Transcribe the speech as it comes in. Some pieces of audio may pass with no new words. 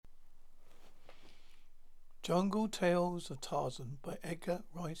Jungle Tales of Tarzan by Edgar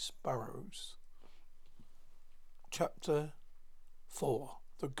Rice Burroughs. Chapter 4.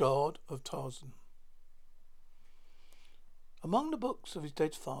 The God of Tarzan. Among the books of his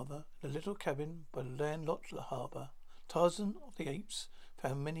dead father, in a little cabin by the landlocked harbour, Tarzan of the Apes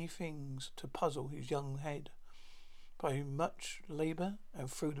found many things to puzzle his young head. By much labour and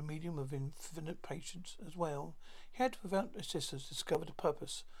through the medium of infinite patience as well, he had, without assistance, discovered the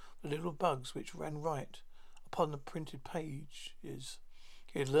purpose of the little bugs which ran riot upon the printed pages.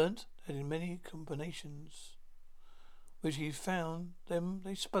 He had learnt that in many combinations which he found them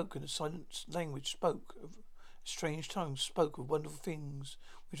they spoke in a silent language, spoke of strange tongues, spoke of wonderful things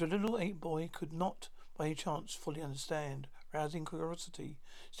which a little ape boy could not by any chance fully understand, rousing curiosity,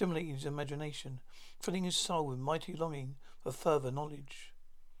 stimulating his imagination, filling his soul with mighty longing for further knowledge.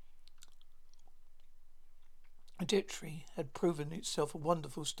 The dictionary had proven itself a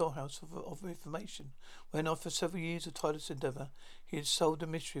wonderful storehouse of information, when after several years of tireless endeavour he had solved the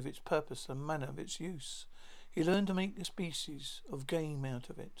mystery of its purpose and manner of its use. He learned to make a species of game out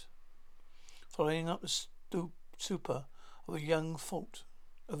of it, following up the super of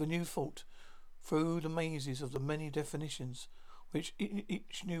a new thought, through the mazes of the many definitions which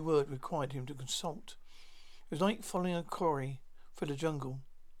each new word required him to consult. It was like following a quarry through the jungle.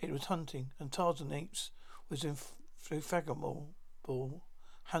 It was hunting, and Tarzan apes was infathomable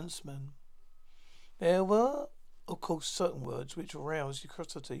huntsman. There were, of course, certain words which aroused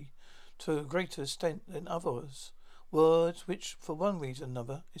curiosity to a greater extent than others, words which, for one reason or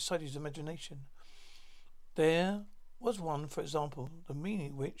another, excited his imagination. There was one, for example, the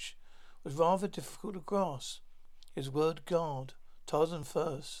meaning which was rather difficult to grasp. His word guard. Tarzan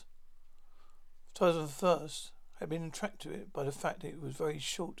first had been attracted to it by the fact that it was very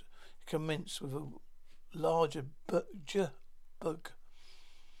short. It commenced with a larger bug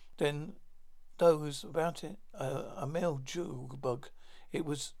than those about it, a male bug. It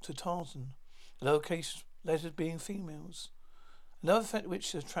was to Tarzan, the lowercase letters being females. Another fact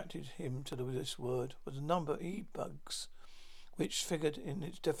which attracted him to this word was the number of bugs which figured in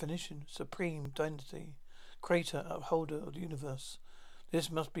its definition: supreme deity, creator, upholder of the universe.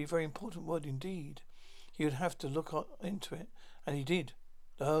 This must be a very important word indeed. He would have to look into it, and he did,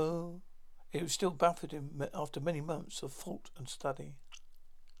 though it still baffled him after many months of thought and study.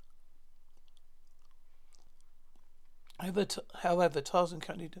 However, Tarzan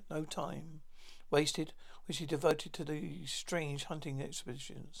counted no time wasted, which he devoted to these strange hunting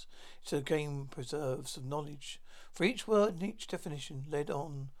expeditions, to the game preserves of knowledge. For each word and each definition led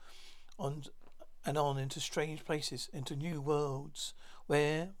on and on into strange places, into new worlds,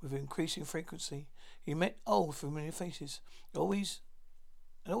 where, with increasing frequency, he met old familiar faces. Always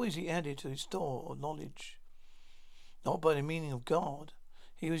he added to his store of knowledge. Not by the meaning of God,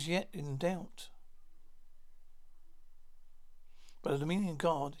 he was yet in doubt. But of the meaning of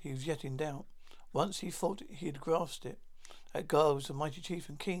God, he was yet in doubt. Once he thought he had grasped it, that God was the mighty chief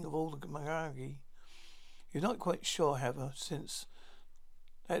and king of all the Maragi. He was not quite sure, however, since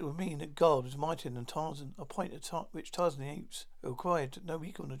that would mean that God was mightier than Tarzan, a point at which Tarzan the apes, who required no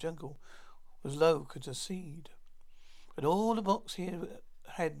equal in the jungle, was low could accede. But all the books he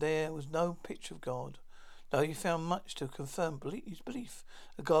had there was no picture of God, though he found much to confirm his belief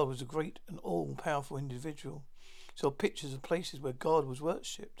that God was a great and all-powerful individual. He saw pictures of places where God was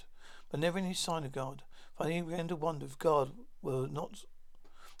worshipped, but never any sign of God. Finally, he began to wonder if God were not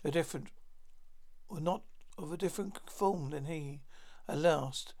of a different form than he. At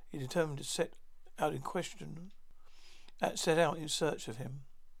last, he determined to set out in search of him.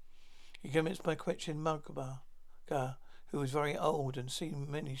 He commenced by questioning Mugba, who was very old and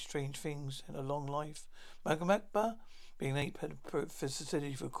seen many strange things in a long life. Mugba, being an ape, had a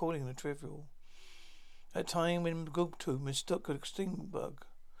facility for calling the trivial. At a time when Gubtu mistook a sting bug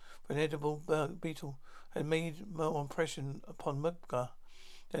for an edible beetle, had made more impression upon Mugba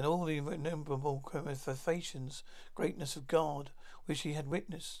than all the innumerable manifestations, greatness of God, which he had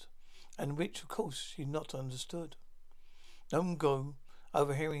witnessed, and which, of course, he had not understood. Numgo,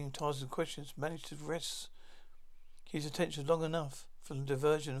 overhearing Tarzan's questions, managed to wrest his attention long enough from the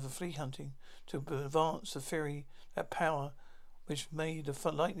diversion of the flea hunting to advance the theory that power which made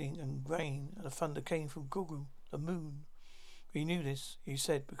the lightning and rain and the thunder came from Gugu, the moon. He knew this, he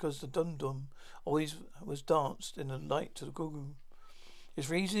said, because the dum-dum always was danced in the light to the Gugu. His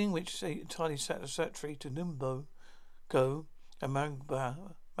reasoning, which is entirely satisfactory to Numbo, Go, and Manga,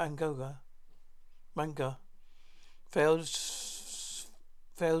 failed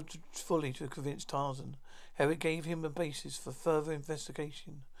fully to convince Tarzan. However, it gave him a basis for further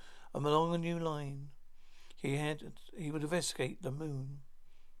investigation. And along a new line, he would investigate the moon.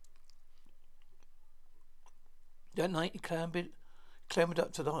 That night he clambered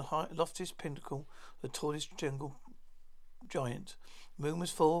up to the loftiest pinnacle of the tallest jungle giant. The moon was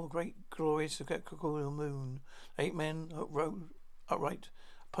full, a great, glorious, equatorial moon. 8 men rode upright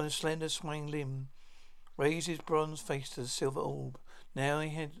upon a slender, swaying limb, raised his bronze face to the silver orb. Now he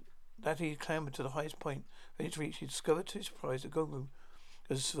had clambered to the highest point. When its reach, he discovered to his surprise that Gogu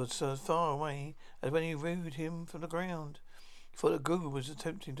was so far away as when he viewed him from the ground. He thought that Gogu was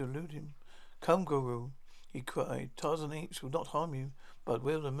attempting to elude him. "Come, Gogu," he cried. "Tarzan apes will not harm you, but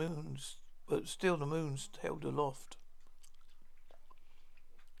still the moon's held aloft.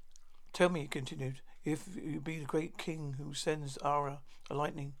 Tell me," he continued, "if you be the great king who sends Ara, the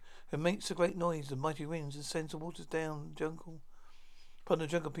lightning, who makes a great noise, the mighty winds, and sends the waters down the jungle upon the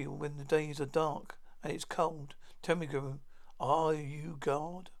jungle people when the days are dark and it's cold. Tell me, Guru, are you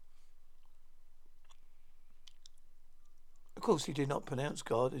God?" Of course he did not pronounce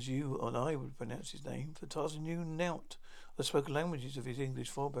God as you and I would pronounce his name, for Tarzan knew naught of the spoken languages of his English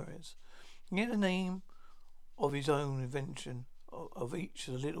forebears. He had a name of his own invention of each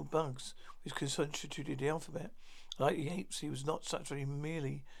of the little bugs which constituted the alphabet. Like the apes, he was not such a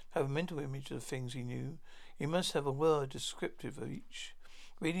merely have a mental image of the things he knew. He must have a word descriptive of each.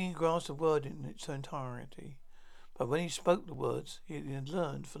 Reading he grasped a word in its entirety. But when he spoke the words he had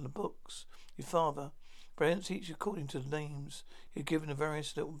learned from the books, his father pronounced each according to the names he had given the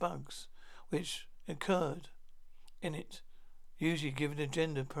various little bugs which occurred in it, usually giving a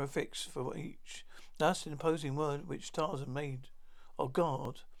gender prefix for each. Thus, an imposing word which Tarzan made of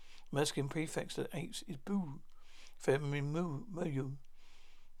God, masculine prefix to the apes is Boo, feminine Muyu.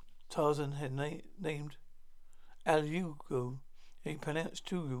 Tarzan had named Alugo, he pronounced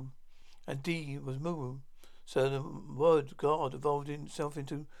Turu, and D was Muru. So the word God evolved itself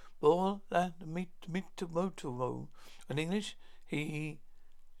into Bor la Mitomotoro. In English, she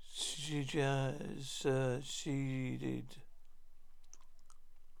did.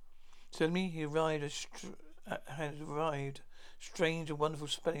 Suddenly he had arrived strange and wonderful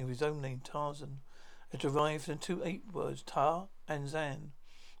spelling of his own name, Tarzan. It derived from the 2 ape words, Tar and Zan,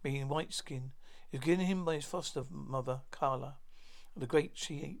 meaning white skin. It was given him by his foster mother, Kala, the great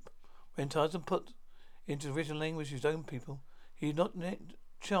she-ape. When Tarzan put into the written language of his own people, he had not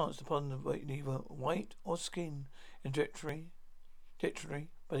chanced upon neither white or skin in dictionary,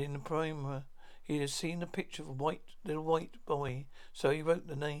 but in the primer he had seen a picture of a little white boy, so he wrote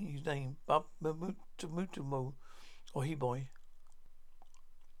his name, Bab Mutumo, or he boy.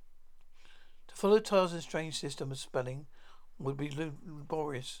 To follow Tarzan's strange system of spelling would be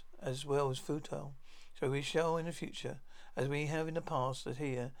laborious as well as futile, so we shall in the future, as we have in the past,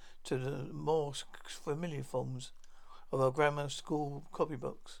 adhere to the more familiar forms of our grammar school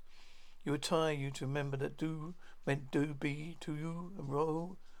copybooks. You would tire you to remember that do meant do be to you, and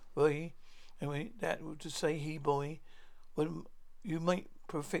ro, roy, and that would to say he boy. When you might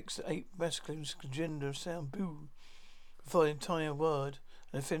prefix the 8 masculine gender sound boo before the entire word,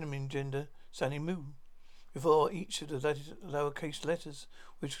 and the feminine gender sounding moo before each of the lowercase letters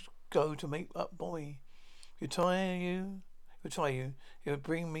which go to make up boy. It would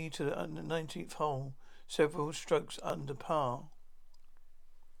bring me to the 19th hole, several strokes under par.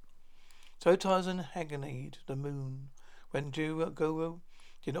 So Tarzan agonied the moon. When Guru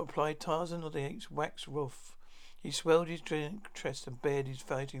did not reply, Tarzan or the apes waxed wroth. He swelled his chest and bared his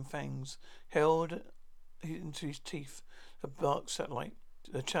fighting fangs, held into his teeth the bark satellite,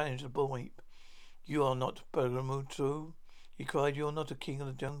 the challenge of the bull ape. "You are not Baramutu," he cried. "You are not a king of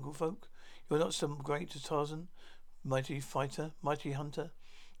the jungle folk. You are not some great as Tarzan, mighty fighter, mighty hunter.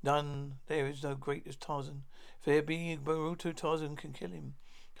 None, there is no great as Tarzan. If there be a Baruto, Tarzan can kill him.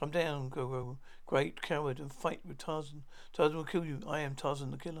 Come down, Guru, great coward, and fight with Tarzan. Tarzan will kill you. I am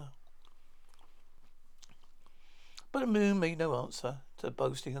Tarzan the killer." But the moon made no answer to the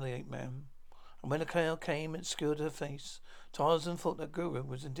boasting of the ape man. And when the cow came and obscured her face, Tarzan thought that Guru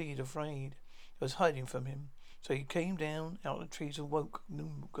was indeed afraid. He was hiding from him. So he came down out of the trees and woke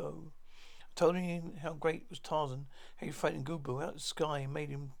Numgo. Told him how great was Tarzan, how he frightened Gubu out of the sky and made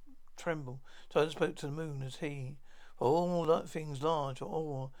him tremble. Tarzan spoke to the moon as he, for all things large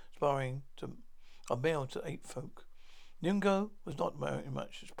or aspiring are male to ape folk. Numgo was not very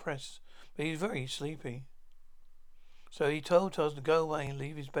much impressed, but he was very sleepy. So he told Tarzan to go away and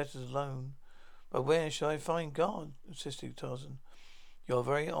leave his betters alone. "But where shall I find God?" insisted Tarzan. "You are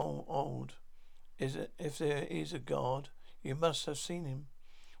very old. If there is a God, you must have seen him.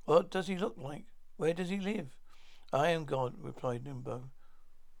 What does he look like? Where does he live?" "I am God," replied Nimbo.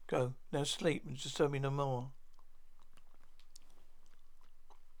 "Go, now sleep and disturb me no more."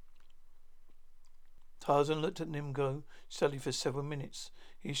 Tarzan looked at Nimgo steadily for several minutes.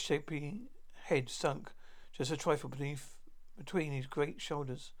 His shapely head sunk just a trifle between his great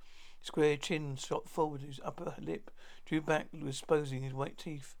shoulders. His square chin shot forward, his upper lip drew back, exposing his white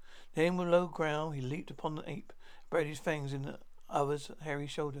teeth. Then, with a low growl, he leaped upon the ape, buried his fangs in the other's hairy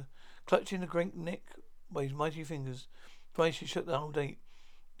shoulder, clutching the great neck by his mighty fingers. Twice he shook the old ape,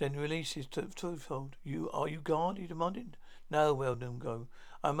 then released his twofold. Are you God? He demanded. No, well, Nungo.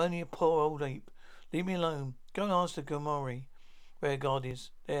 I'm only a poor old ape. Leave me alone. Go and ask the Gomori where God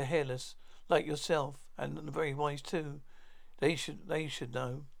is. They are hairless, like yourself, and very wise too. They should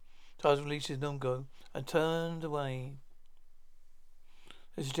know. Tarzan released his Nungo and turned away.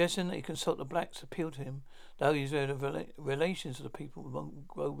 The suggestion that he consult the blacks appealed to him, though he had relations to the people among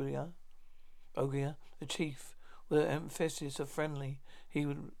Bogia, the chief, with an emphasis of friendly.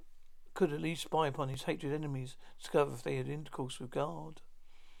 Could at least spy upon his hated enemies, discover if they had intercourse with God.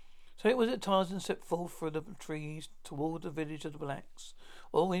 So it was that Tarzan stepped forth through the trees toward the village of the blacks,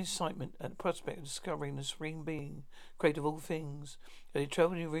 all in excitement at the prospect of discovering the supreme being, creator of all things. As he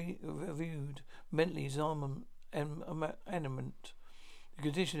travelled, he reviewed mentally his armament, the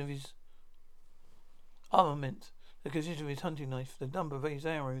condition of his hunting knife, the number of his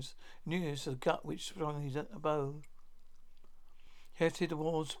arrows, nearness of the gut which sprung his bow. He had the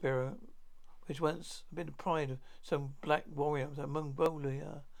war spirit, which once had been the pride of some black warrior of the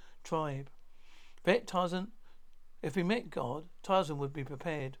Mongolia tribe. Bet Tarzan, if he met God, Tarzan would be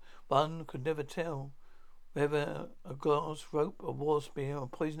prepared. One could never tell whether a glass rope, a war spear, or a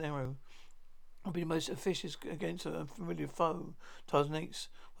poison arrow would be most efficacious against a familiar foe. Tarzan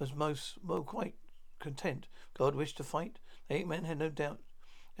was quite content. God wished to fight. The ape man had no doubt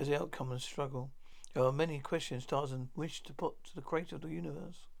as the outcome of the struggle. There are many questions Tarzan wished to put to the creator of the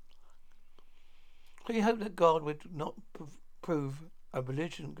universe. He hoped that God would not prove a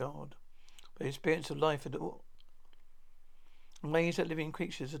belligerent God, but his experience of life had ways that living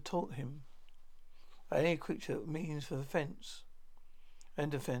creatures had taught him. Any creature means for defence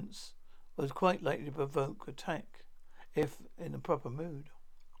was quite likely to provoke attack, if in the proper mood.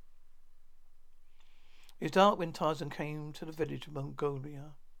 It was dark when Tarzan came to the village of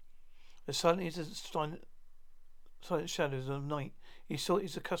Mongolia. As silently as the silent shadows of night, he sought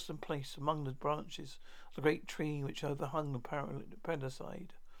his accustomed place among the branches of the great tree which overhung the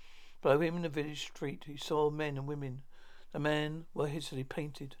palisade. Below him in the village street he saw men and women. The men were hastily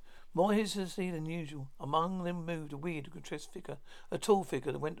painted, more hastily than usual. Among them moved a weird, grotesque figure, a tall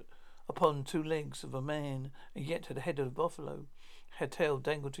figure that went upon 2 legs of a man, and yet had the head of a buffalo. Had tail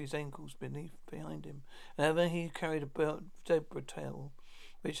dangled to his ankles behind him, and over he carried a zebra tail,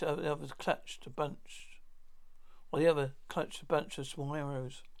 which the other clutched a bunch of small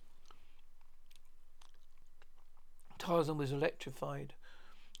arrows. Tarzan was electrified.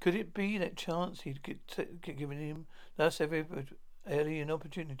 Could it be that chance he'd given him thus every alien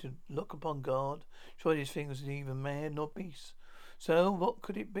opportunity to look upon God? Surely this thing was neither man nor beast. So what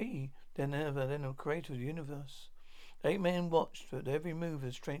could it be than the creator of the universe? The ape man watched at every move of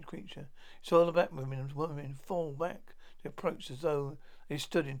the strange creature. He saw the black women and women fall back to approach as though they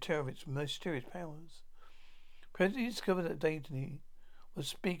stood in terror of its mysterious powers. Presently he discovered that deity was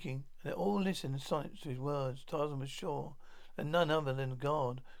speaking, and that all listened in silence to his words. Tarzan was sure that none other than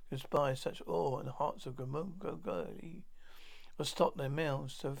God could inspire such awe in the hearts of Gomogoli, or stop their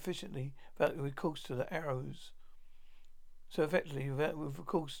mouths so efficiently without recourse to the arrows. With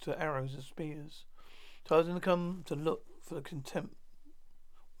recourse to arrows and spears. Tarzan had come to look for the contempt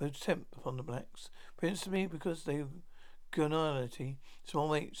upon the blacks, principally because they Goniality.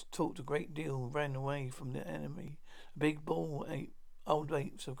 Small apes talked a great deal, ran away from the enemy. The big old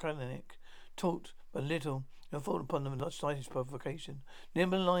apes of Kralanek talked but little and fought upon them without slightest provocation.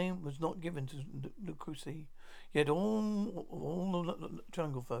 Nimble Lion was not given to lucracy. Yet all the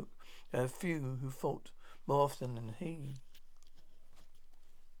jungle folk, there are few who fought more often than he.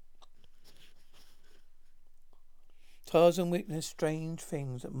 Tarzan witnessed strange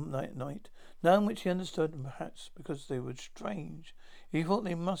things at night, none which he understood, and perhaps because they were strange, he thought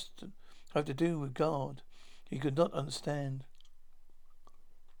they must have to do with God. He could not understand.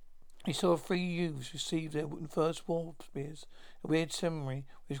 He saw 3 youths receive their first war spears, a weird ceremony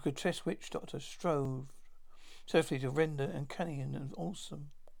which grotesque witch doctor strove carefully to render uncanny and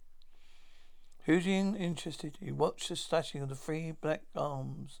awesome. Hugely interested, he watched the slashing of the 3 brown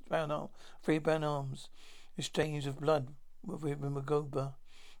arms, exchange of blood with Magoba,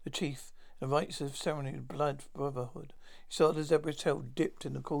 the chief, the rites of ceremony of blood brotherhood. He saw the zebra's tail dipped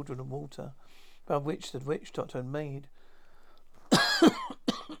in the cauldron of water, above which the witch doctor had made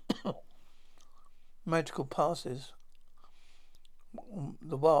magical passes.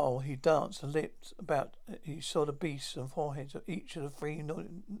 The while he danced and leapt about, he saw the beasts and foreheads of each of the 3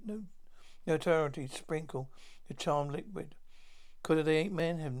 notoriety sprinkle the charmed liquid. Could the ape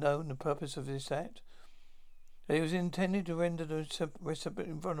man have known the purpose of this act? That it was intended to render the recipient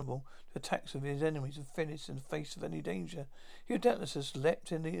invulnerable to attacks of his enemies and finish in the face of any danger. He would doubtless have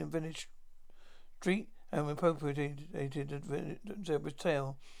leapt in the village street and appropriated the zebra's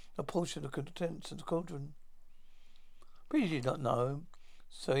tail, a portion of the contents of the cauldron. But he did not know,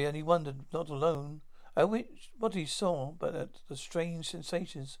 so he only wondered not alone at what he saw, but at the strange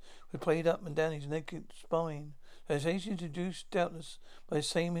sensations which played up and down his naked spine. Sensations induced doubtless by the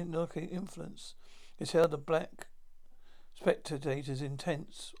same hypnotic influence. It held the black spectator's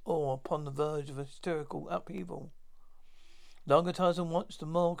intense awe upon the verge of a hysterical upheaval. The longer Tarzan watched, the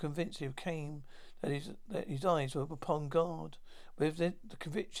more convinced he became that his eyes were upon guard. With the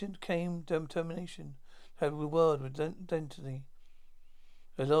conviction came determination, had the word with identity.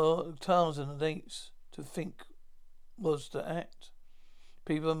 The law Tarzan and apes to think was to act.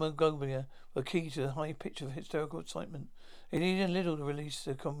 People in Mongolia were key to the high pitch of hysterical excitement. They needed little to release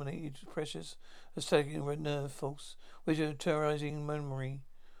the combined pressures of staggering red nerve force, which a terrorizing memory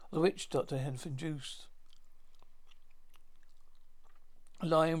of the witch doctor had induced. A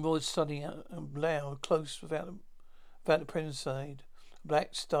lion roared suddenly and loud, close without the presence side. The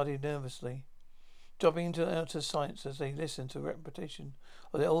blacks studied nervously, dropping into outer sights as they listened to a repetition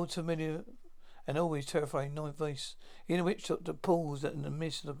of their old familiar and always terrifying voice. Even the witch doctor paused in the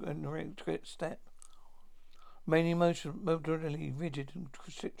midst of an erratic step, remaining moderately rigid and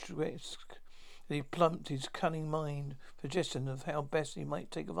statuesque. He plumped his cunning mind, suggestion of how best he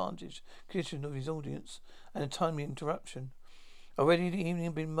might take advantage of his audience and a timely interruption. Already the evening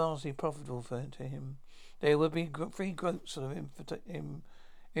had been vastly profitable to him. There would be free growths of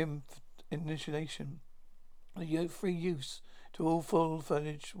initiation, free use to all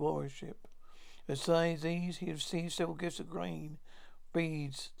full-fledged warriorship. Besides these, he had received several gifts of grain,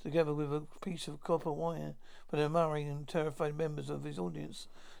 beads, together with a piece of copper wire for the murmuring and terrified members of his audience.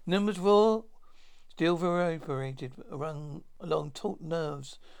 Numbers raw, still reverberated along taut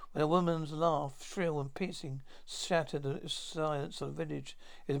nerves when a woman's laugh, shrill and piercing, shattered the silence of the village.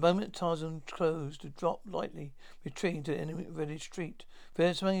 In the moment Tarzan closed to drop lightly, retreating to the enemy village street.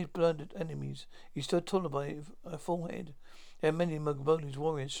 Fearless among his blooded enemies, he stood taller by a full head. There were many Mongolian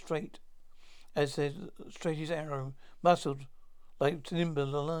warriors straight as his arrow, muscled like nimble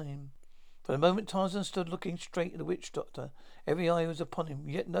lion. For the moment Tarzan stood looking straight at the witch doctor. Every eye was upon him,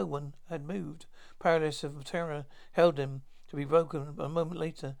 yet no one had moved. Paralysis of terror held them to be broken a moment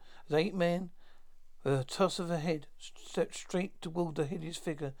later, as the ape man, with a toss of the head, stepped straight toward the hideous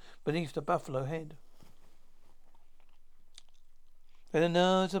figure beneath the buffalo head. Then the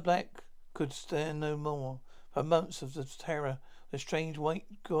nerves of black could stand no more. For months of the terror, the strange white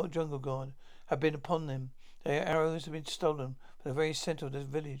jungle god had been upon them. Their arrows had been stolen from the very centre of the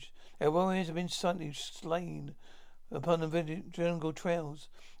village. Their warriors had been suddenly slain upon the jungle trails.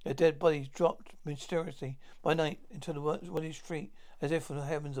 Their dead bodies dropped mysteriously by night into the village street as if from the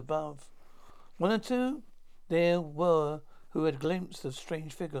heavens above. One or two there were who had glimpsed the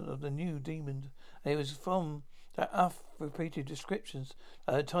strange figure of the new demon, and it was from their oft-repeated descriptions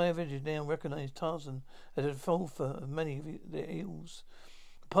that the entire village now recognized Tarzan as the author of many of their ills.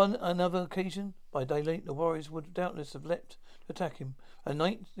 Upon another occasion, by daylight, the warriors would doubtless have leapt to attack him.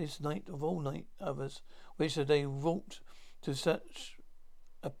 This night of all night others, which they wrought to such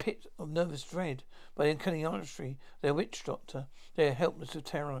a pit of nervous dread by the uncanny artistry of their witch doctor, they are helpless with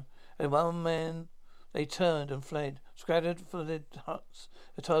terror. And one man they turned and fled, scattered for their huts.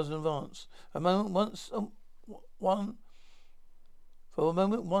 The Tarzan advanced. For a moment,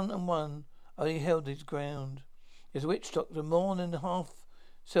 one and one only held his ground. His witch doctor, more than half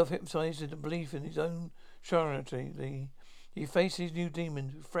self-hypnotized in the belief in his own surety, he faced his new demon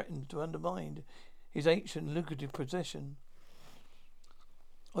who threatened to undermine his ancient lucrative possession.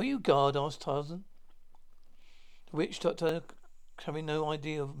 "Are you guard?" asked Tarzan. The witch doctor, having no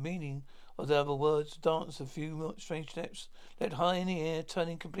idea of the meaning of the other words, danced a few strange steps, leapt high in the air,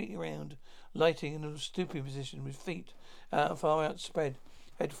 turning completely round, lighting in a stooping position with feet far outspread,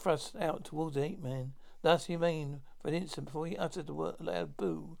 head thrust out towards the ape man. Thus he remained for an instant before he uttered the loud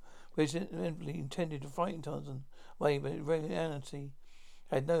boo, which evidently intended to frighten Tarzan away, but in reality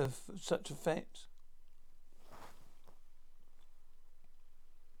had no such effect.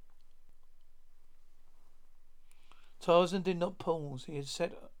 Tarzan did not pause. He had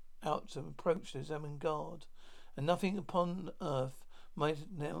set out to approach the examining guard, and nothing upon earth might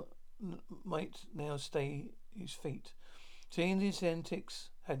now stay his feet. Seeing these antics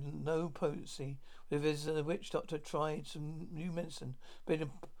had no potency, the witch doctor tried some new medicine, but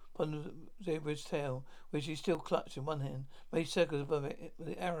upon the zebra's tail, which he still clutched in one hand, made circles above it with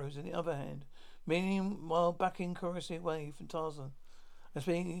the arrows in the other hand, meanwhile backing curiously away from Tarzan and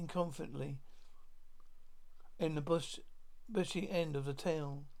speaking confidently in the bushy end of the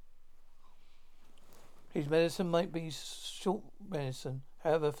tail. His medicine might be short medicine.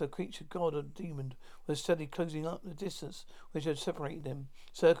 However, if the creature, god or demon, was steadily closing up the distance which had separated them,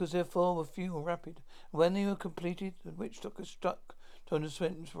 circles therefore were few and rapid. And when they were completed, the witch doctor struck to an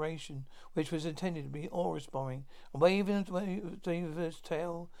inspiration which was intended to be awe-inspiring, and waving his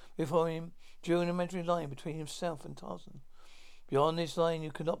tail before him, drew an imaginary line between himself and Tarzan. Beyond this line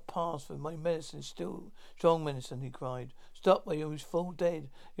you cannot pass, for my medicine is still strong medicine, he cried. Stop, or you fall dead.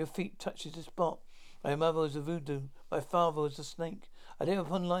 Your feet touches the spot. My mother was a voodoo. My father was a snake. I live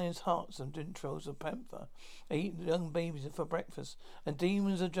upon lions' hearts and entrails of panther. I eat young babies for breakfast, and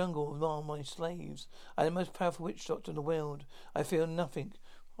demons of jungle are my slaves. I am the most powerful witch doctor in the world. I feel nothing,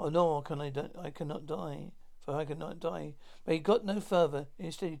 nor can I cannot die. For I cannot die. But he got no further.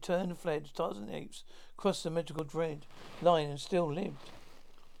 Instead he turned and fled. Tarzan the apes crossed the magical dread line and still lived.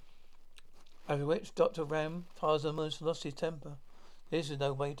 As the witch doctor ran, Tarzan almost lost his temper. This is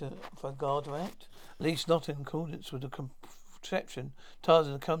no way for a guard to act, at least not in accordance with the conception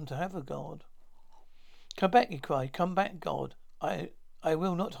Tarzan had come to have a guard. Come back, he cried. Come back, God. I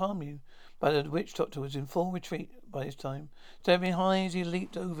will not harm you. But the witch doctor was in full retreat by this time. Standing high as he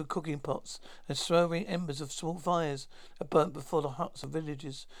leaped over cooking pots and swirling embers of small fires that burnt before the huts of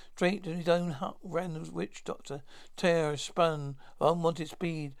villagers. Straight to his own hut ran the witch doctor. Terror spun with unwanted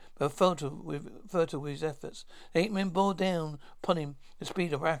speed, but fertile with his efforts. The 8 men bore down upon him the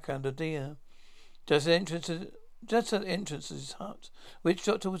speed of raka and a deer. Just at the entrance of his hut, witch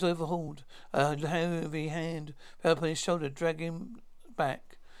doctor was overhauled. A heavy hand fell upon his shoulder, dragging him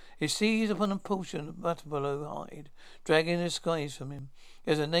back. He seized upon a portion of buffalo hide, dragging the disguise from him.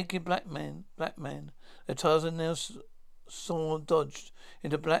 There was a naked black man. The Tarzan now saw dodged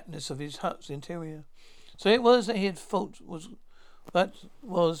into blackness of his hut's interior. So it was that he had thought that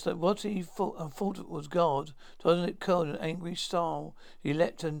what he thought was God. Tarzan it curled in angry style. He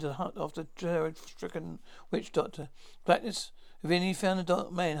leapt into the hut after terror-stricken witch doctor. Blackness within he found the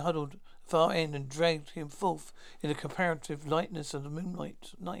dark man huddled far end and dragged him forth in the comparative lightness of the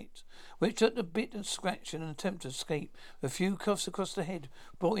moonlight night, which took the bit and scratch in an attempt to escape. A few cuffs across the head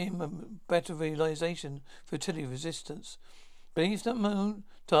brought him a better realization of futility resistance. Beneath the moon,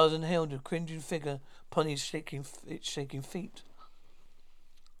 Tarzan held a cringing figure upon his shaking feet.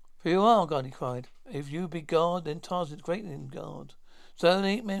 For you are God, he cried. If you be God, then Tarzan is greater than God. So the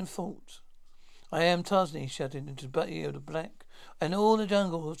 8 men fought. I am Tarzan, he shouted into the ear of the black, and all the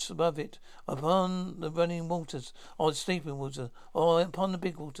jungle was above it, upon the running waters, or the sleeping water, or upon the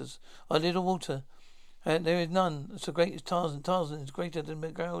big waters, or little water. And there is none so great as Tarzan. Tarzan is greater than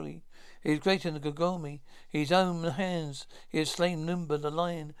Megoli. He is greater than Gogomi. His own hands he has slain Numba the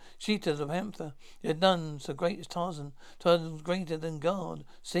lion, Sheeta the panther. There is none so great as Tarzan. Tarzan is greater than God.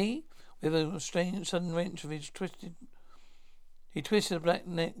 See? With a strange sudden wrench of his he twisted the black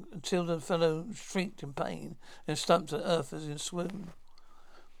neck until the fellow shrieked in pain and slumped to earth as in swoon.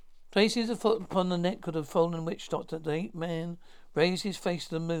 Placing his foot upon the neck of the fallen witch doctor, the 8 man raised his face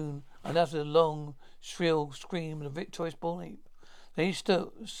to the moon and uttered a long, shrill scream of the victorious bull ape. Then he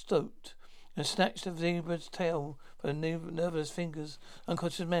stooped and snatched the zebra's tail from the nerveless fingers.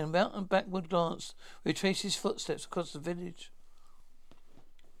 Unconscious man, round and backward glance, retraced his footsteps across the village.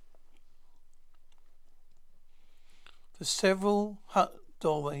 For several hut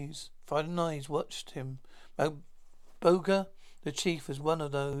doorways, frightened eyes watched him. Magboga, the chief, was one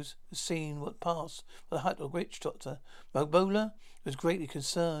of those who seen what passed for the hut of the witch doctor. Magbola was greatly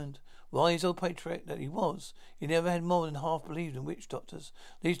concerned. Wise old patriarch that he was, he never had more than half believed in witch doctors.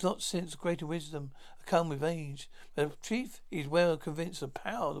 These not since greater wisdom come with age. But the chief is well convinced of the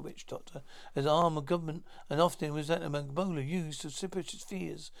power of the witch doctor as an arm of government, and often was that the Magbola used to suppress his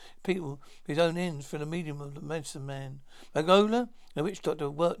fears, people his own ends through the medium of the medicine man. Magbola and the witch doctor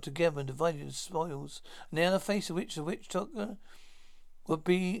worked together and divided the spoils. Now the face of which the witch doctor would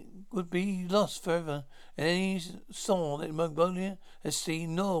be lost forever, and any soul that Mongolia has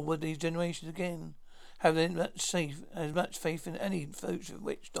seen, nor would these generations again have as much faith in any future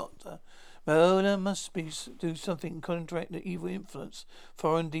witch doctor. Mongolia must do something to counteract the evil influence,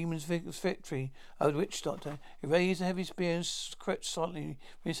 foreign demons' victory over the witch doctor. He raised a heavy spear and crept silently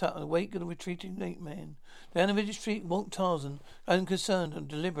from his hut in the wake of the retreating 8 men. Down the village street walked Tarzan, unconcerned and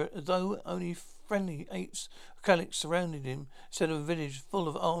deliberate, as though only friendly apes of Calyx surrounded him, instead of a village full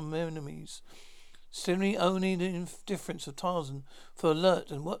of armed enemies. Similarly, only the indifference of Tarzan, for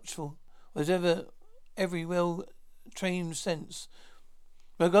alert and watchful, was every well-trained sense,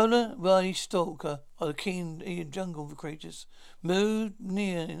 Magola, Riley, Stalker are the keen-eared jungle creatures. Moved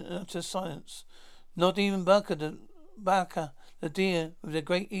near in utter silence. Not even Baka, the deer with their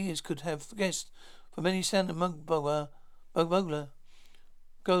great ears, could have guessed from any sound of Mugbola,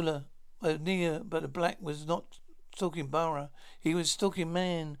 Gola, near, but the black was not stalking Bara. He was stalking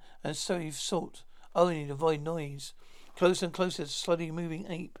man, and so he sought only to avoid noise. Closer and closer, slowly moving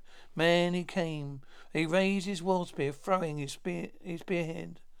ape. Man he came. He raised his war spear, throwing his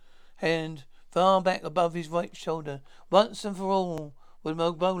spearhead hand far back above his right shoulder. Once and for all would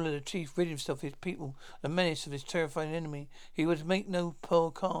Mogbola, the chief, rid himself of his people, the menace of his terrifying enemy. He would make no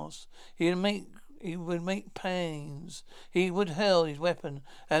poor cast. He would make pains. He would hurl his weapon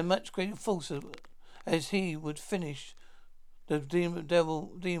at much greater force as he would finish the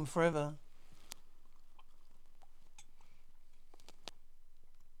demon forever.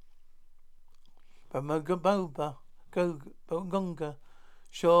 But Gonga,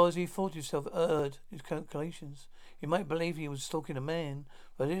 sure as he thought himself, erred his calculations. He might believe he was stalking a man,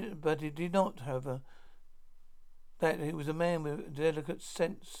 but it did not, however, that he was a man with a delicate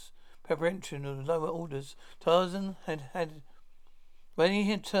sense, preparation of the lower orders. Tarzan had when he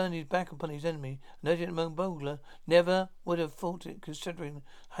had turned his back upon his enemy, noted that Mongbola never would have thought it, considering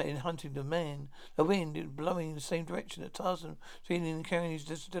in hunting the man. The wind is blowing in the same direction that Tarzan, feeling and carrying his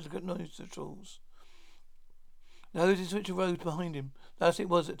delicate nostrils. Noticed which arose behind him. Thus it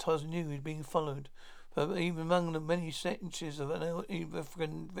was that Tarzan knew he was being followed. But even among the many sentences of an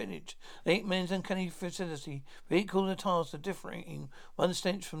African village, the ape-man's uncanny facility for equal the task of differing one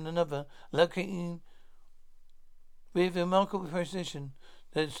stench from another, locating with remarkable precision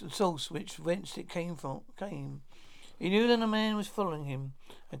the source whence it came. He knew that a man was following him,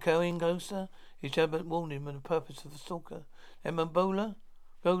 and going closer, his jabber warned him of the purpose of the stalker. And Gola,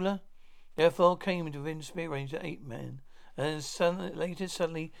 therefore came into within spear range of the ape-man, and later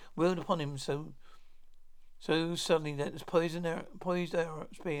suddenly wheeled upon him so suddenly that his poised arrow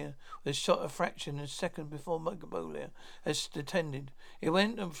spear was shot a fraction of a second before Mugbola had attended. It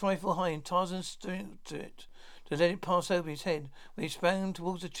went a trifle high, and Tarzan stood to it to let it pass over his head when he sprang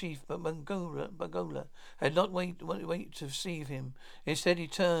towards the chief, but Mugbola had not wait to receive him. Instead he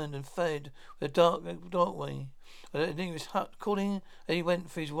turned and fled the dark way the nearest hut, calling as he went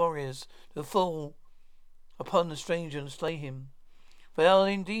for his warriors to fall upon the stranger and slay him. Well,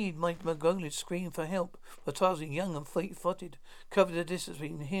 indeed, might Mugbola scream for help, for Tarzan, young and fleet-footed, covered the distance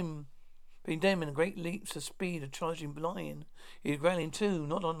between them in great leaps of speed, a charging lion. He was growling too,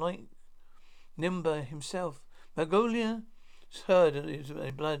 not unlike Nimba himself. Mugbola heard his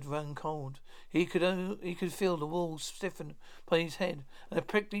blood run cold. He could feel the walls stiffen upon his head, and a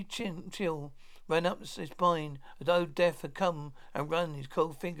prickly chill ran up his spine, as though death had come and run his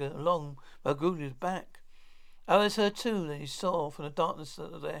cold finger along Mugbola's back. Others heard too, that he saw from the darkness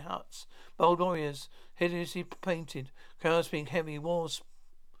of their huts bold warriors, hideously painted, grasping heavy war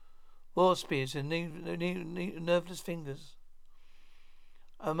spears in nerveless fingers.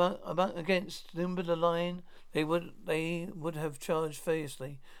 Against Nimba the lion, they would have charged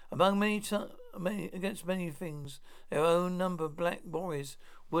fiercely. Against many things, their own number of black warriors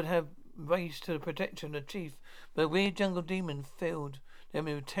would have raced to the protection of the chief, but the weird jungle demon filled them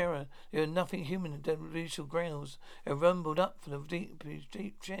with terror. There was nothing human in the racial growls. It rumbled up from the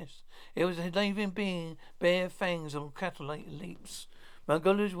deep chest. It was a living being, bare fangs and cattle-like leaps.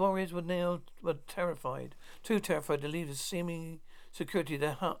 Mongolia's warriors were terrified, too terrified to leave the seeming security of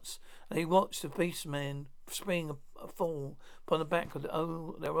their huts, and they watched the beast man spring a fall upon the back of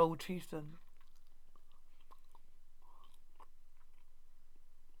their old chieftain.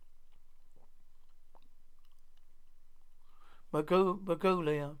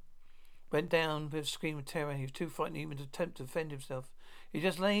 Mugbola went down with a scream of terror. He was too frightened even to attempt to defend himself. He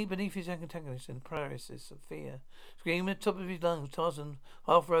just lay beneath his antagonist in paralysis of fear. Screaming at the top of his lungs, Tarzan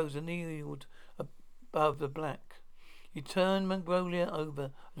half rose and kneeled above the black. He turned Mugbola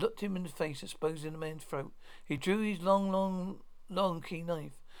over, looked him in the face, exposing the man's throat. He drew his long key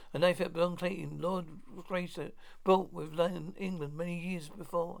knife, a knife that belonged to Clayton, Lord Gracer, brought with England many years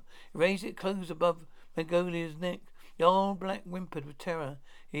before. He raised it close above Mugbola's neck. The old black whimpered with terror.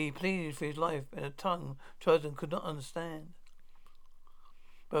 He pleaded for his life in a tongue Tarzan could not understand.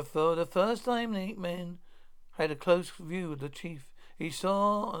 But for the first time the ape-man had a close view of the chief. He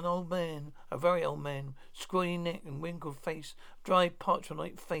saw an old man, a very old man, scrawny neck and wrinkled face, dry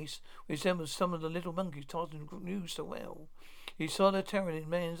parchment-like face, which resembled some of the little monkeys Tarzan knew so well. He saw the terror in the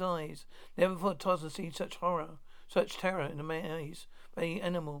man's eyes. Never before had Tarzan seen such terror in the man's eyes of any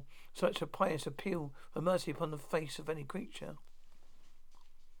animal, such a pious appeal for mercy upon the face of any creature.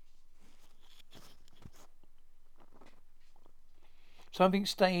 Something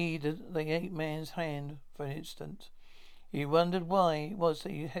stayed the ape man's hand for an instant. He wondered why it was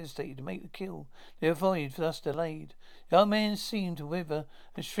that he hesitated to make the kill. They avoided, thus delayed. The old man seemed to wither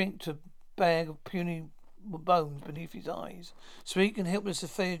and shrink to a bag of puny bones beneath his eyes. Weak and helpless,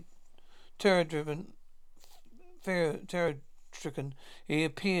 terror-driven, terror-stricken, he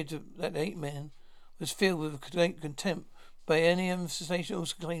appeared to that ape man was filled with great contempt by any sensation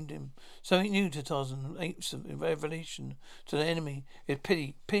also claimed him. Something new to Tarzan, apes of revelation to the enemy, is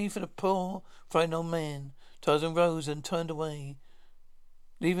pity. Pity for the poor, frightened old man. Tarzan rose and turned away,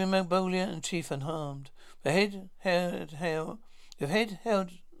 leaving Magnolia and Chief unharmed. The head held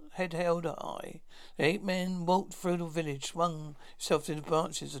high. The ape man walked through the village, swung himself in the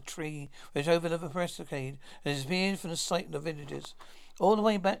branches of a tree which overlooked the barricade, and disappeared from the sight of the villagers. All the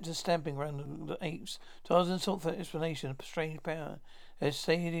way back to the stamping ground of the apes, Tarzan sought for an explanation of strange power that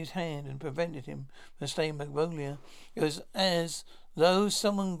stayed his hand and prevented him from staying Magnolia. It was as though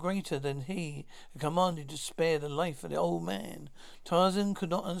someone greater than he had commanded to spare the life of the old man. Tarzan could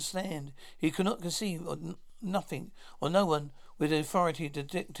not understand. He could not conceive of nothing or no one with the authority to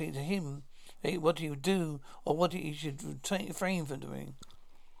dictate to him what he would do or what he should refrain from doing.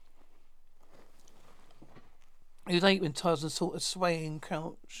 It was late when Tarzan sought a swaying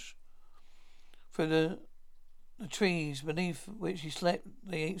couch for the trees beneath which he slept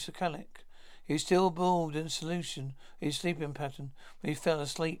the apes of Calic. He was still absorbed in solution of his sleeping pattern when he fell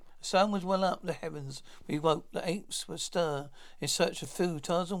asleep. The sun was well up the heavens when he woke. The apes were astir in search of food.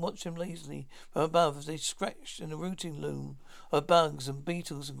 Tarzan watched them lazily from above as they scratched in the rooting loom of bugs and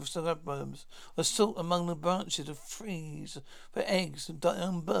beetles and scrubworms, or sought among the branches of trees for eggs and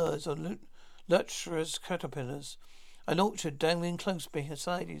young birds or lustrous caterpillars. An orchard dangling close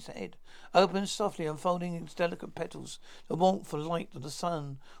beside his head opened softly, unfolding its delicate petals, the warmth and light of the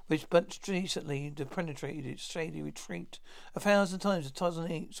sun, which but decently penetrated its shady retreat. 1,000 times the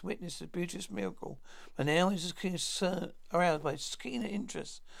Tarzan apes witnessed the beauteous miracle, but now it was aroused by keener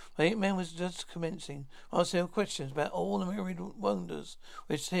interest. The ape man was just commencing, asking questions about all the myriad wonders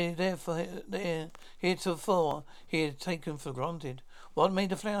which heretofore he had taken for granted. What made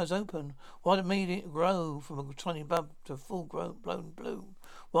the flowers open? What had made it grow from a tiny bud to a full-blown bloom?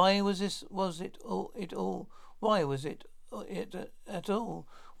 Why was it at all?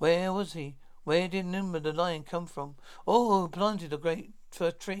 Where was he? Where did Nimba the lion come from? Oh, who planted a great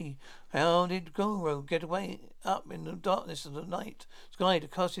first tree? How did Goro get away up in the darkness of the night sky to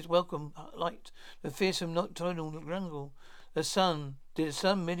cast his welcome light, the fearsome nocturnal jungle? Did the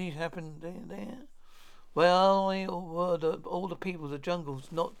sun really happen there? Why were all the people of the jungles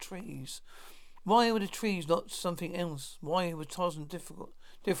not trees? Why were the trees not something else? Why was Tarzan different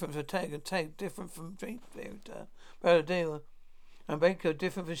from Tag, and Tag different from Baradeo, and Baker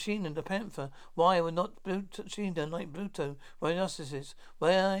different from Sheena the panther? Why were not Sheena like Pluto rhinoceroses?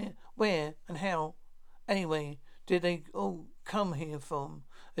 Where and how, anyway, did they all come here from?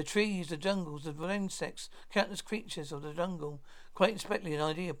 The trees, the jungles, the insects, countless creatures of the jungle. Quite unexpectedly, an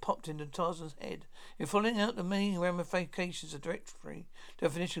idea popped into Tarzan's head. In following out the many ramifications of directory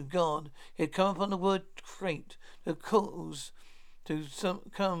definition of God, he had come upon the word create, the cause to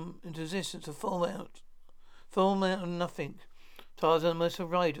come into existence, to form out of nothing. Tarzan must have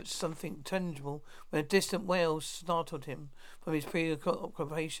arrived at something tangible when a distant wail startled him from his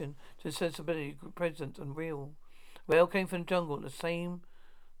preoccupation to the sensibility present and real. The wail came from the jungle at the same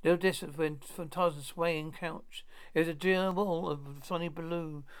little distance from Tarzan's swaying couch. It was a dear wall of sunny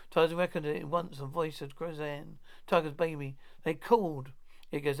blue. Tarzan recognized it at once, the voice of Gazan, Tiger's baby. They called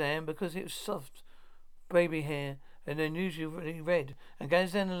it Gazan because it was soft baby hair and unusually red, and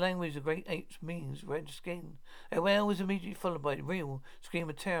Gazan, the language of great apes, means red skin. A wail was immediately followed by a real scream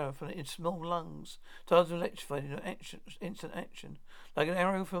of terror from its small lungs. Tarzan was electrified in instant action. Like an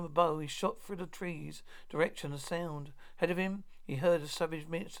arrow from a bow, he shot through the trees, direction of sound. Ahead of him, he heard the savage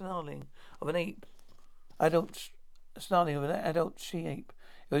snarling of an adult she-ape.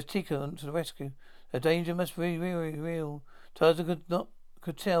 It was Tika to the rescue. The danger must be really real. Tarzan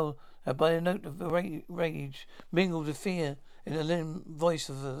could tell that by a note of rage mingled with fear in the voice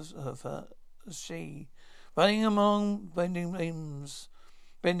of her she. Running among bending limbs,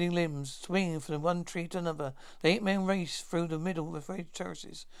 swinging from one tree to another, the ape-man raced through the middle of the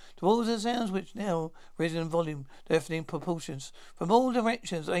terraces, towards the sounds which now risen in volume, deafening proportions. From all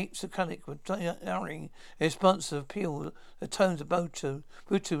directions, apes of Calic were uttering in response to the appeal, the tones of Butu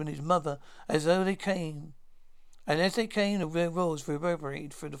and his mother, as they came, their roars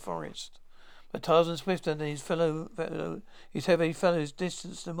reverberated through the forest. But Tarzan swifter than his heavy fellows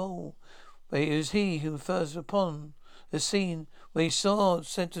distanced them all. But it was he who was first upon the scene when he saw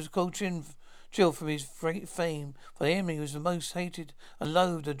centers Colchin Jill from his great fame, for the enemy was the most hated and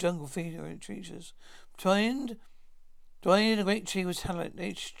loathed of jungle feeder creatures. Dwayne the great tree was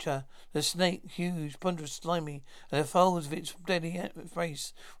Halitcha, the snake, huge, ponderous, slimy, and the folds of its deadly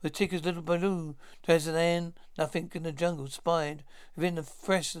face with Tikka's little Baloo. Tarzan, nothing in the jungle spied within the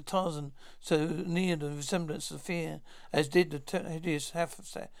breast of Tarzan so near the resemblance of fear, as did the hideous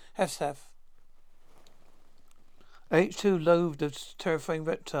Hafsaf. H2 loathed the terrifying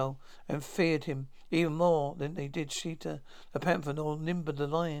reptile and feared him even more than they did Sheeta, the panther, nor Nimba, the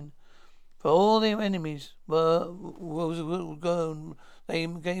lion. For all their enemies were gone, they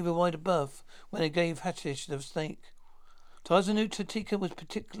gave a wider berth when they gave Hattish the snake. Tarzan knew Tikka was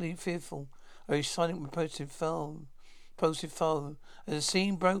particularly fearful, a very silent, repulsive foe. As the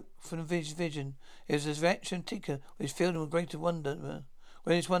scene broke from the vision, it was his reaction of Tikka which filled him with greater wonder.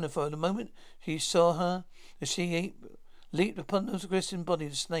 When it's wonderful, the moment he saw her, the she-ape leaped upon the aggressive body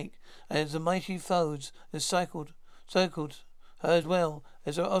of the snake, and as the mighty foes circled her as well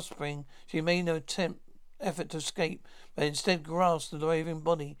as her offspring, she made no effort to escape, but instead grasped the raving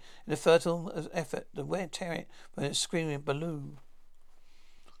body in a fertile effort to tear it from its screaming Baloo.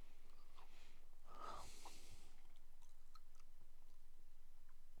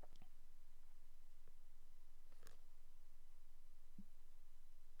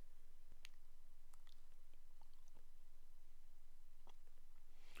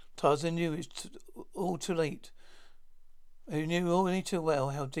 Tarzan knew it's all too late. He knew only too well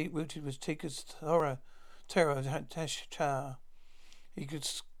how deep-rooted was Tikka's terror of Tashchar. He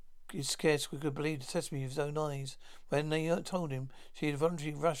scarce could believe the testimony of his own eyes when they told him she had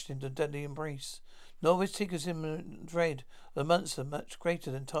voluntarily rushed into deadly embrace. Nor was Tikka's imminent dread of the monster much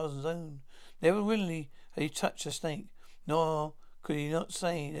greater than Tarzan's own. Never willingly had he touched a snake, nor could he not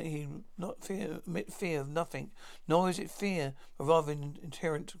say that he not admit fear of nothing, nor is it fear, but rather an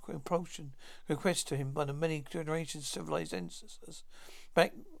inherent repulsion requested to him by the many generations of civilized ancestors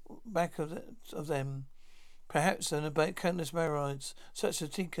back of them. Perhaps and about countless myriads, such as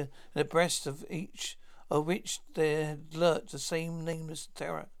Tikka, in the breast of each of which there had lurked the same nameless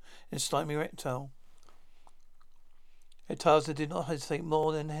terror in a slimy reptile. Tarzan did not hesitate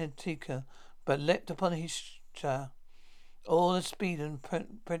more than had Tikka, but leapt upon his all the speed and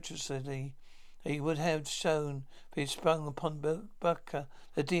impetuosity he would have shown if he had sprung upon Baka,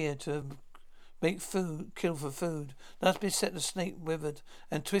 the deer, to kill for food. Thus beset, the snake withered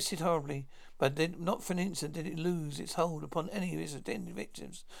and twisted horribly, but not for an instant did it lose its hold upon any of its intended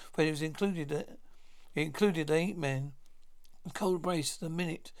victims, for it included the ape-man. The cold brace the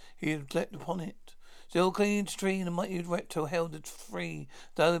minute he had leapt upon it. Still clinging to the tree, and the mighty reptile held it free,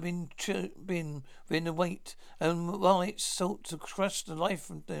 though it had been within the weight, and while it sought to crush the life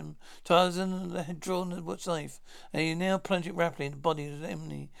from them, Tarzan had drawn the knife, and he now plunged it rapidly in the body of the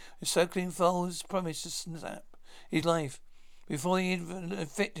enemy, with circling folds promised to snap his life before he had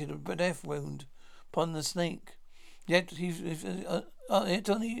inflicted a death wound upon the snake. Yet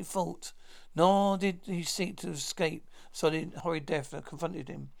only fault, nor did he seek to escape the horrid death that confronted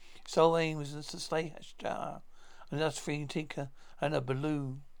him. His sole aim was to slay Hashtar, and thus free Tikka and a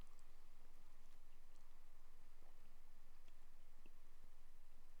Baloo.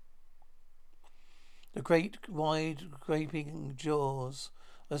 The great, wide, gaping jaws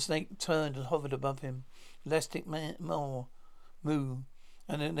of the snake turned and hovered above him. Elastic moo, and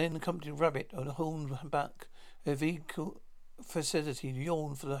then accompanied rabbit or the horned buck with equal facility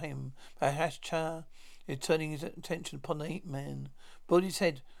yawned for him. But Hashtar is turning his attention upon the ape-man. Pulled his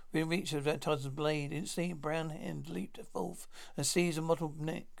head within reach of that Tarzan's blade. Instantly, a brown hand leaped forth and seized a mottled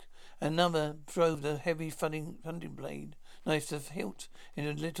neck. Another drove the heavy hunting blade knife to the hilt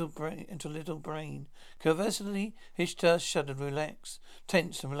into little brain. Conversely, Hishtar shuddered, relaxed,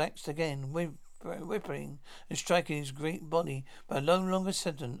 tense, and relaxed again, whipping and striking his great body, but no longer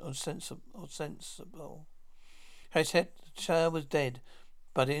sentient or sensible. Hishtar was dead,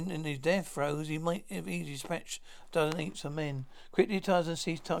 but in his death throes he might have easily dispatched a dozen apes and men. Quickly Tarzan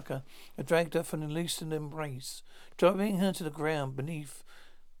seized Tikka and dragged her from the loosened embrace, dropping her to the ground beneath.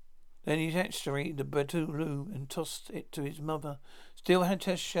 Then he extricated the Baloo and tossed it to his mother. Still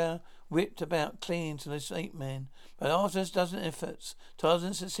Hashtar whipped about, clinging to this ape-man, but after a dozen efforts,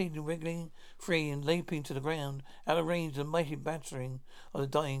 Tarzan succeeded in wriggling free and leaping to the ground, out of range of the mighty battering of the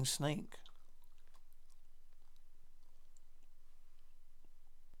dying snake.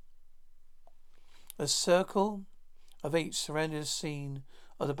 A circle of apes surrounded the scene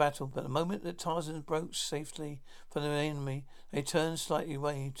of the battle, but the moment that Tarzan broke safely from the enemy, they turned slightly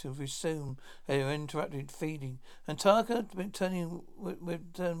away to resume their interrupted feeding, and Tarka turned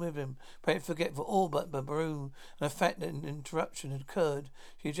with him, perhaps forgetful all but Babaru and the fact that an interruption had occurred.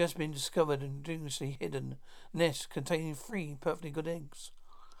 She had just been discovered and ingeniously hidden nest containing 3 perfectly good eggs.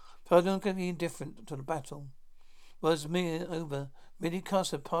 Tarzan could be indifferent to the battle. Was mere over. Merely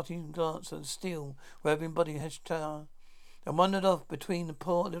cast a parting glance at the steel waving body Heshtar, and wandered off between the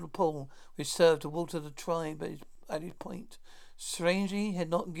poor little pool which served to water the tribe at his point. Strangely, he had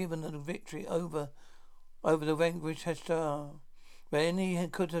not given a victory over the vanquished Heshtar. When he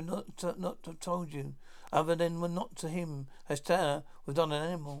could have not have told you, other than when not to him, Heshtar was not an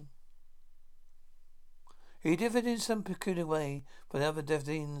animal. He differed in some peculiar way from the other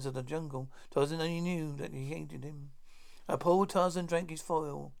Devdins of the jungle. Tarzan only knew that he hated him. Appalled, Tarzan drank his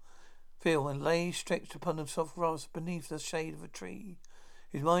fill and lay stretched upon the soft grass beneath the shade of a tree.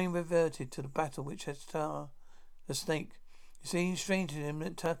 His mind reverted to the battle which had Tara, the snake. It seemed strange to him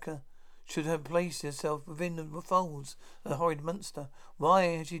that Taka should have placed herself within the folds of the horrid monster. Why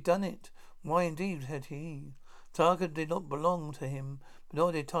had she done it? Why indeed had he? Taka did not belong to him,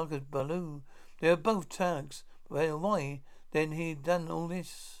 nor did Taka's Baloo. They were both Tags. But why then he had done all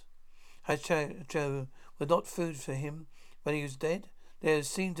this? Joe was not food for him when he was dead. There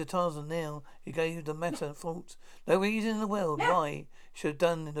seemed to Tarzan now, he gave the matter thought. No reason in the world why he should have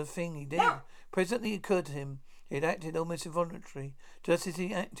done the thing he did. Presently it occurred to him he had acted almost involuntarily, just as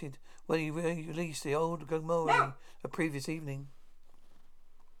he acted when he released the old Gomori the previous evening.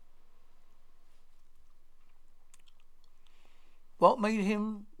 What made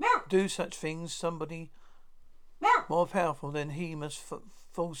him do such things? Somebody more powerful than he must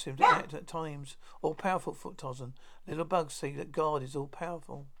force him to act at times. All powerful, thought Tarzan. Little bugs say that God is all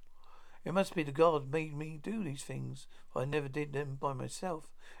powerful. It must be the God made me do these things, for I never did them by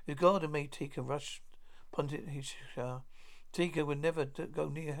myself. It was God who made Tika rush upon Heshtar. Tika would never go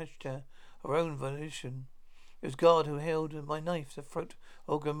near Heshtar of her own volition. It was God who held my knife to the throat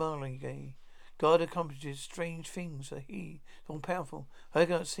of Gamarige. God accomplishes strange things, that he is all powerful. I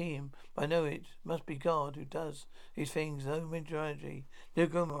cannot see him, but I know it must be God who does these things. No Midraji, no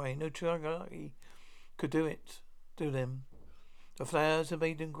Gomori, no Chagari could do them. The flowers have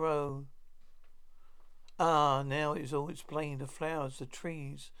made them grow. Ah, now it is all explained. The flowers, the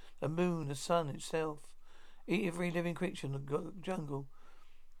trees, the moon, the sun itself. Every living creature in the jungle.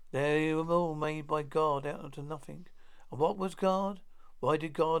 They were all made by God out of nothing. And what was God? Why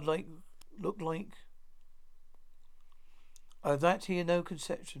did God look like? Of that he had no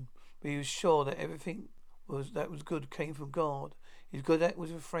conception, but he was sure that everything that was good came from God. His good act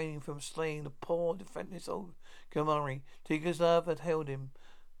was refraining from slaying the poor, defenseless old Gamari. Tika's love had held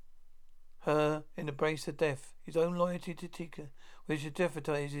her in the embrace of death. His own loyalty to Tika, which had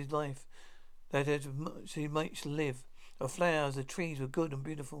jeopardized his life, that she might live. The flowers, the trees were good and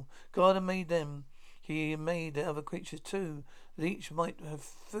beautiful. God had made them. He had made the other creatures too, that each might have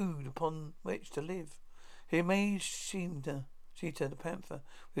food upon which to live. He had made Cheetah the panther,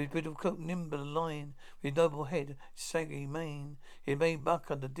 with his beautiful coat, Nimble the lion, with his noble head, saggy mane. He had made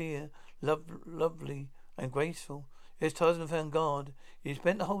Bucka the deer, lovely and graceful. As Tarzan found God, he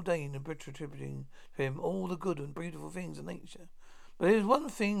spent the whole day in attributing to him all the good and beautiful things of nature. But there was one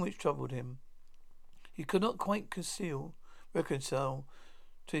thing which troubled him. He could not quite reconcile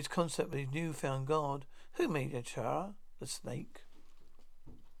to his concept of his new-found God. Who made Achara, the snake?